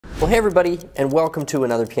Well, hey everybody, and welcome to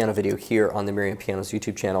another piano video here on the Merriam Pianos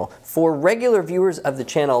YouTube channel. For regular viewers of the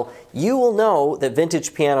channel, you will know that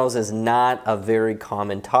vintage pianos is not a very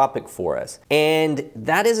common topic for us. And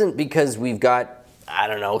that isn't because we've got, I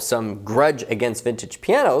don't know, some grudge against vintage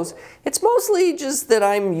pianos. It's mostly just that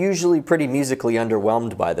I'm usually pretty musically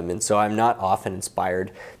underwhelmed by them, and so I'm not often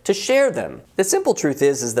inspired to share them. The simple truth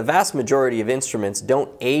is the vast majority of instruments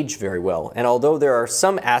don't age very well, and although there are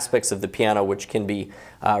some aspects of the piano which can be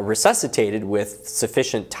resuscitated with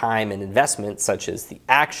sufficient time and investment, such as the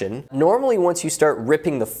action, normally once you start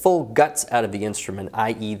ripping the full guts out of the instrument,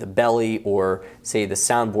 i.e. the belly or say the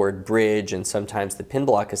soundboard bridge and sometimes the pin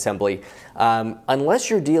block assembly, unless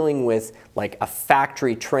you're dealing with like a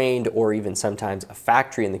factory trained or even sometimes a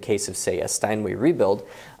factory in the case of say a Steinway rebuild,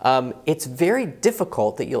 it's very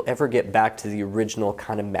difficult that you'll ever get back to the original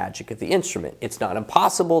kind of magic of the instrument. It's not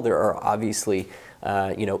impossible. There are obviously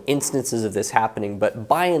instances of this happening, but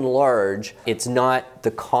by and large, it's not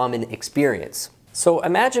the common experience. So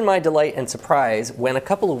imagine my delight and surprise when a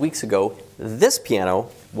couple of weeks ago, this piano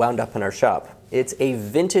wound up in our shop. It's a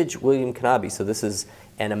vintage William Knabe, so this is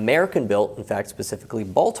an American built, in fact specifically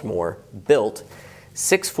Baltimore built,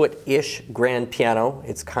 6-foot-ish grand piano.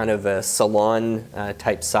 It's kind of a salon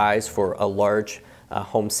type size for a large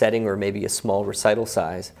home setting or maybe a small recital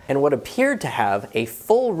size, and what appeared to have a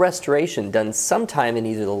full restoration done sometime in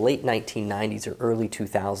either the late 1990s or early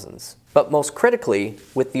 2000s. But most critically,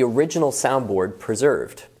 with the original soundboard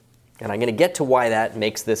preserved. And I'm going to get to why that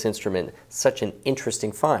makes this instrument such an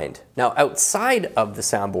interesting find. Now, outside of the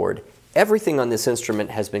soundboard, everything on this instrument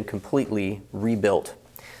has been completely rebuilt.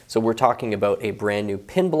 So we're talking about a brand new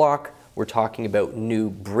pin block, we're talking about new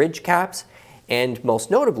bridge caps, and most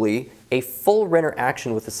notably, a full Renner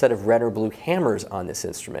action with a set of Renner blue hammers on this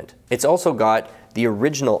instrument. It's also got the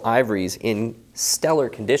original ivories in stellar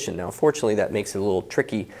condition. Now, fortunately, that makes it a little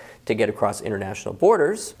tricky to get across international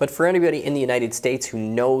borders, but for anybody in the United States who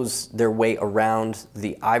knows their way around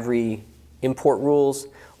the ivory import rules,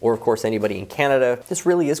 or of course anybody in Canada, this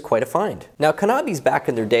really is quite a find. Now, Knabe's back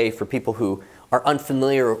in their day, for people who are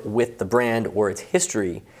unfamiliar with the brand or its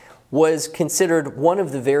history, was considered one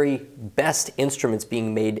of the very best instruments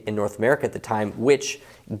being made in North America at the time, which,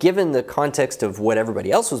 given the context of what everybody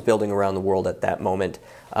else was building around the world at that moment,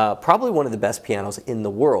 probably one of the best pianos in the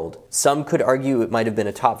world. Some could argue it might have been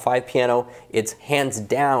a top 5 piano. It's hands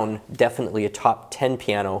down definitely a top 10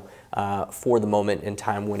 piano for the moment in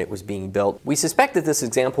time when it was being built. We suspect that this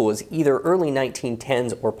example was either early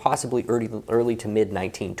 1910s or possibly early to mid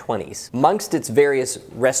 1920s. Amongst its various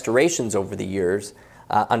restorations over the years,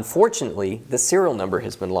 unfortunately, the serial number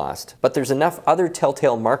has been lost, but there's enough other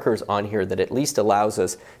telltale markers on here that at least allows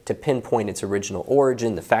us to pinpoint its original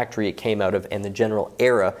origin, the factory it came out of, and the general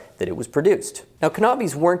era that it was produced. Now,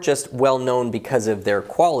 Knabes weren't just well known because of their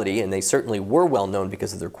quality, and they certainly were well known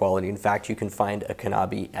because of their quality. In fact, you can find a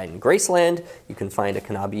Knabe in Graceland, you can find a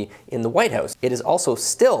Knabe in the White House. It is also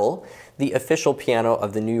still the official piano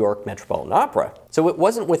of the New York Metropolitan Opera. So it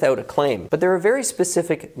wasn't without acclaim, but there are very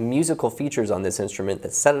specific musical features on this instrument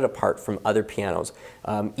that set it apart from other pianos,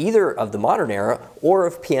 either of the modern era or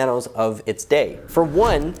of pianos of its day. For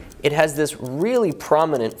one, it has this really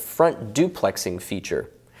prominent front duplexing feature,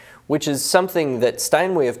 which is something that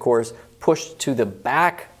Steinway, of course, pushed to the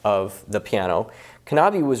back of the piano.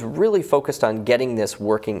 Knabe was really focused on getting this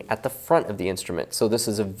working at the front of the instrument. So this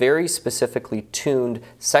is a very specifically tuned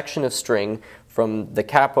section of string from the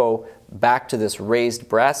capo back to this raised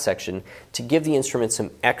brass section to give the instrument some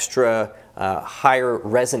extra higher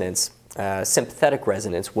resonance, sympathetic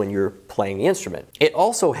resonance when you're playing the instrument. It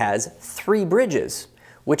also has 3 bridges,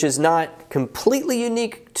 which is not completely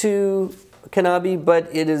unique to Knabe, but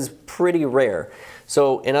it is pretty rare.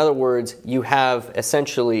 So in other words, you have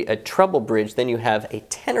essentially a treble bridge, then you have a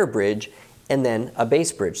tenor bridge, and then a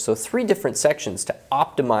bass bridge. So 3 different sections to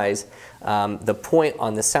optimize the point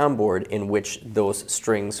on the soundboard in which those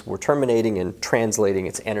strings were terminating and translating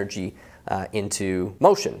its energy into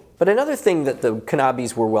motion. But another thing that the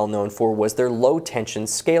Knabes were well known for was their low tension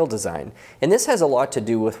scale design. And this has a lot to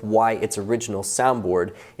do with why its original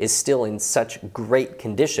soundboard is still in such great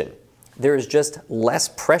condition. There is just less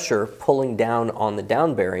pressure pulling down on the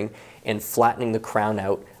down bearing and flattening the crown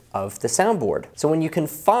out of the soundboard. So when you can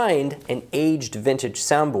find an aged vintage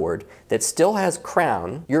soundboard that still has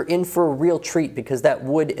crown, you're in for a real treat, because that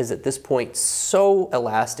wood is at this point so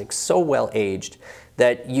elastic, so well aged,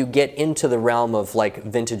 that you get into the realm of like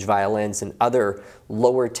vintage violins and other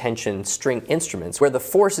lower tension string instruments where the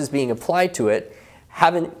forces being applied to it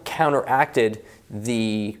haven't counteracted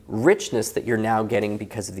the richness that you're now getting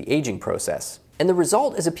because of the aging process. And the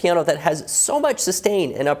result is a piano that has so much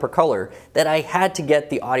sustain and upper color that I had to get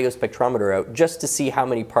the audio spectrometer out just to see how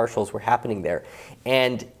many partials were happening there.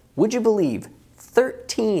 And would you believe,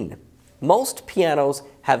 13. Most pianos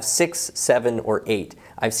have 6, 7, or 8.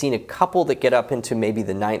 I've seen a couple that get up into maybe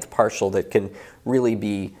the 9th partial that can really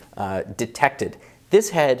be detected. This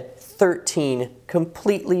had 13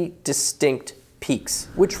 completely distinct peaks,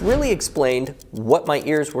 which really explained what my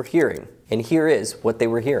ears were hearing. And here is what they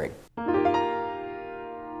were hearing.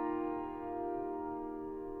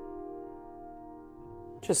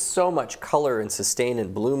 Just so much color and sustain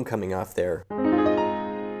and bloom coming off there.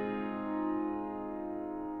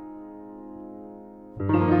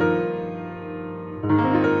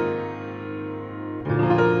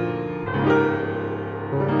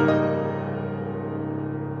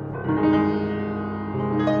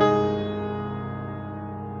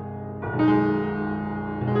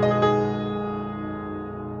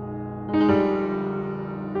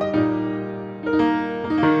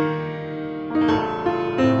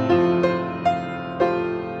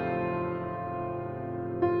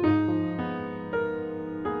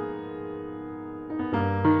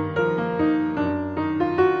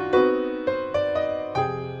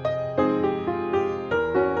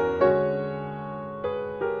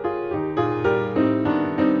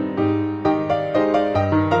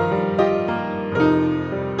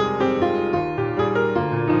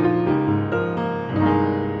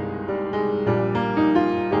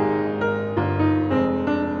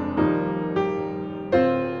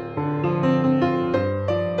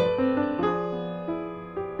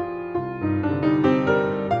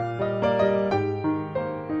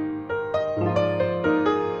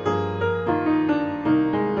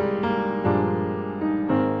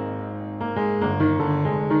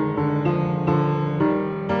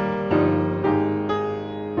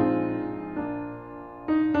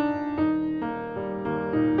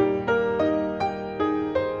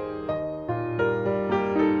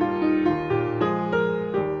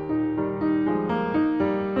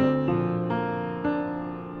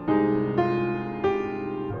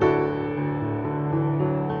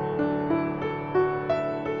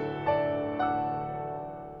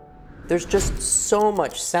 There's just so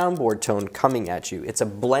much soundboard tone coming at you. It's a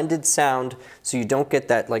blended sound, so you don't get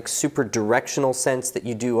that like super directional sense that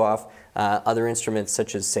you do off other instruments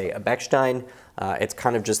such as, say, a Bechstein. It's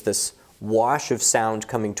kind of just this wash of sound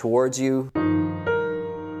coming towards you,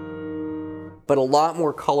 but a lot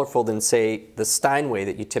more colorful than, say, the Steinway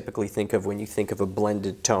that you typically think of when you think of a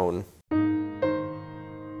blended tone.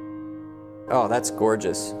 Oh, that's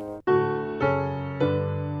gorgeous.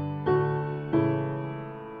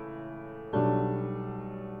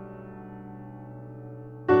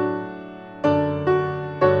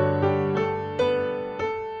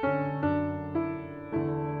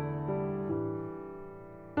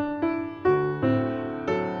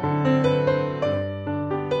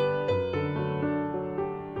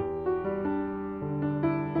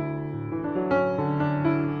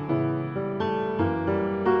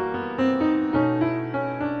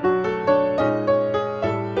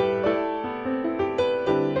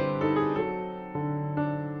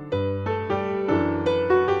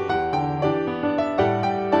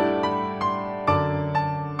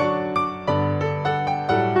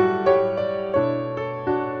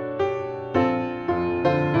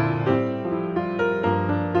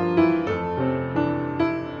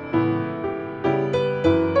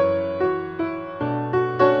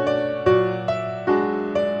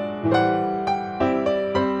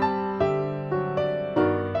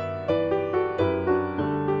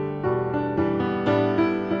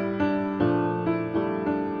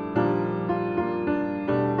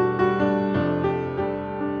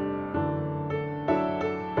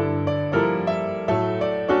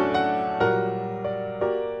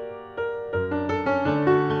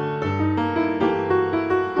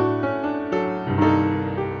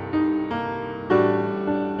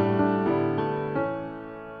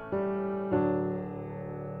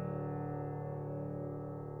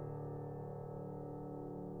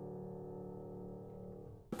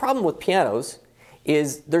 The problem with pianos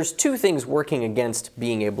is there's two things working against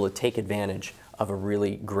being able to take advantage of a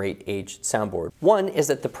really great aged soundboard. One is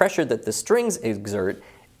that the pressure that the strings exert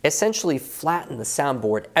essentially flatten the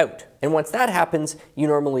soundboard out. And once that happens, you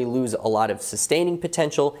normally lose a lot of sustaining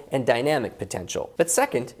potential and dynamic potential. But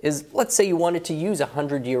second is, let's say you wanted to use a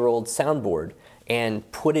 100-year-old soundboard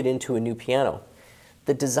and put it into a new piano.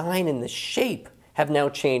 The design and the shape have now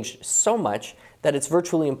changed so much that it's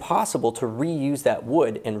virtually impossible to reuse that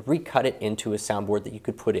wood and recut it into a soundboard that you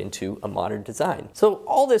could put into a modern design. So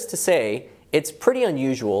all this to say, it's pretty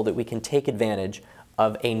unusual that we can take advantage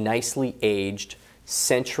of a nicely aged,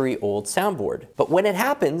 century-old soundboard. But when it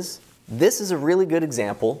happens, this is a really good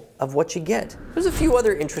example of what you get. There's a few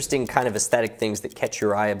other interesting kind of aesthetic things that catch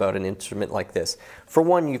your eye about an instrument like this. For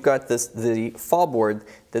one, you've got the fallboard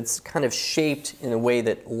that's kind of shaped in a way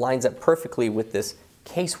that lines up perfectly with this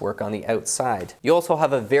casework on the outside. You also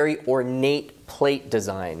have a very ornate plate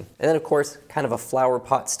design, and then of course kind of a flower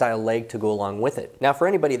pot style leg to go along with it. Now for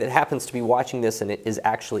anybody that happens to be watching this and it is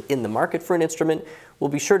actually in the market for an instrument, we'll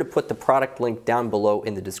be sure to put the product link down below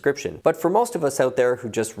in the description. But for most of us out there who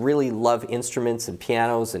just really love instruments and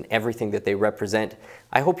pianos and everything that they represent,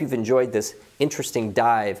 I hope you've enjoyed this interesting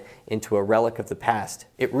dive into a relic of the past.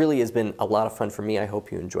 It really has been a lot of fun for me. I hope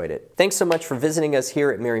you enjoyed it. Thanks so much for visiting us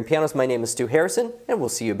here at Merriam Pianos. My name is Stu Harrison, and we'll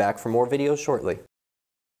see you back for more videos shortly.